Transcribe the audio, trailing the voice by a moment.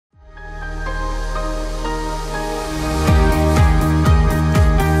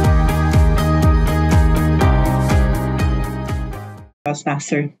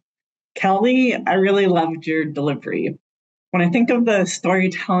Toastmaster. Kelly, I really loved your delivery. When I think of the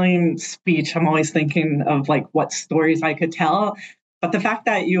storytelling speech, I'm always thinking of like what stories I could tell. But the fact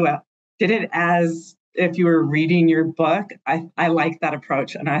that you did it as if you were reading your book, I like that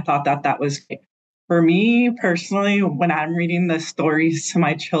approach. And I thought that that was great. For me personally, when I'm reading the stories to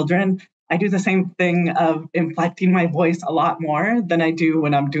my children, I do the same thing of inflecting my voice a lot more than I do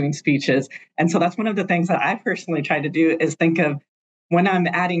when I'm doing speeches. And so that's one of the things that I personally try to do is think of when I'm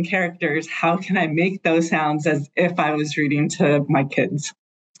adding characters, how can I make those sounds as if I was reading to my kids?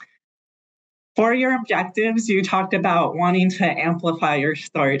 For your objectives, you talked about wanting to amplify your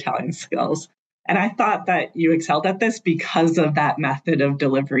storytelling skills. And I thought that you excelled at this because of that method of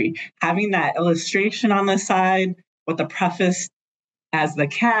delivery. Having that illustration on the side with the preface as the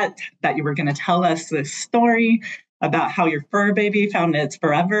cat that you were going to tell us this story about how your fur baby found its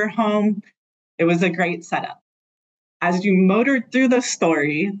forever home. It was a great setup. As you motored through the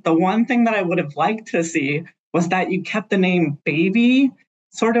story, the one thing that I would have liked to see was that you kept the name baby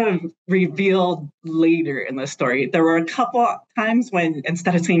sort of revealed later in the story. There were a couple times when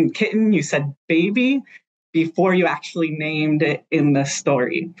instead of saying kitten, you said baby before you actually named it in the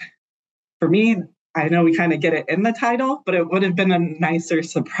story. For me, I know we kind of get it in the title, but it would have been a nicer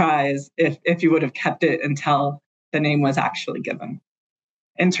surprise if you would have kept it until the name was actually given.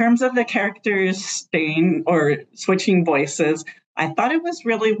 In terms of the characters staying or switching voices, I thought it was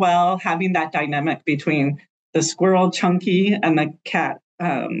really well having that dynamic between the squirrel Chunky and the cat,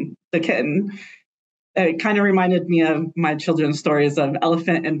 the kitten. It kind of reminded me of my children's stories of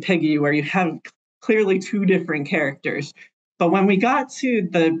Elephant and Piggy, where you have clearly two different characters. But when we got to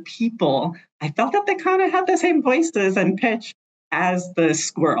the people, I felt that they kind of had the same voices and pitch as the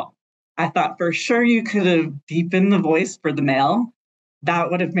squirrel. I thought for sure you could have deepened the voice for the male.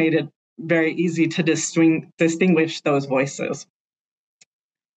 That would have made it very easy to distinguish those voices.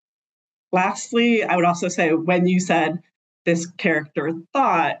 Lastly, I would also say when you said this character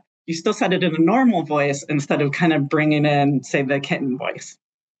thought, you still said it in a normal voice instead of kind of bringing in, say, the kitten voice.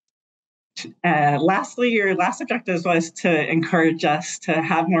 Lastly, your last objective was to encourage us to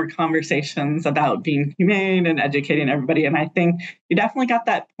have more conversations about being humane and educating everybody. And I think you definitely got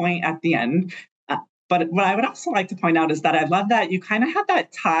that point at the end. But what I would also like to point out is that I love that you kind of had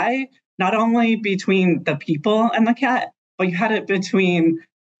that tie, not only between the people and the cat, but you had it between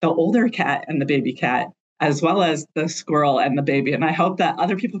the older cat and the baby cat, as well as the squirrel and the baby. And I hope that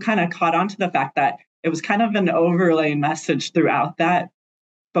other people kind of caught on to the fact that it was kind of an overlay message throughout that,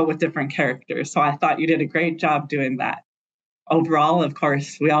 but with different characters. So I thought you did a great job doing that. Overall, of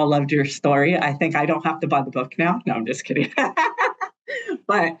course, we all loved your story. I think I don't have to buy the book now. No, I'm just kidding.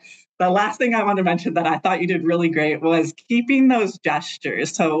 But the last thing I want to mention that I thought you did really great was keeping those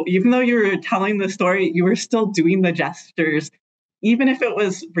gestures. So even though you were telling the story, you were still doing the gestures, even if it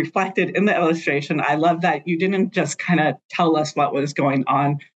was reflected in the illustration. I love that you didn't just kind of tell us what was going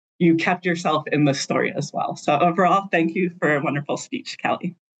on. You kept yourself in the story as well. So overall, thank you for a wonderful speech,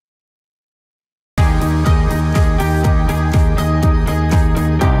 Kelly.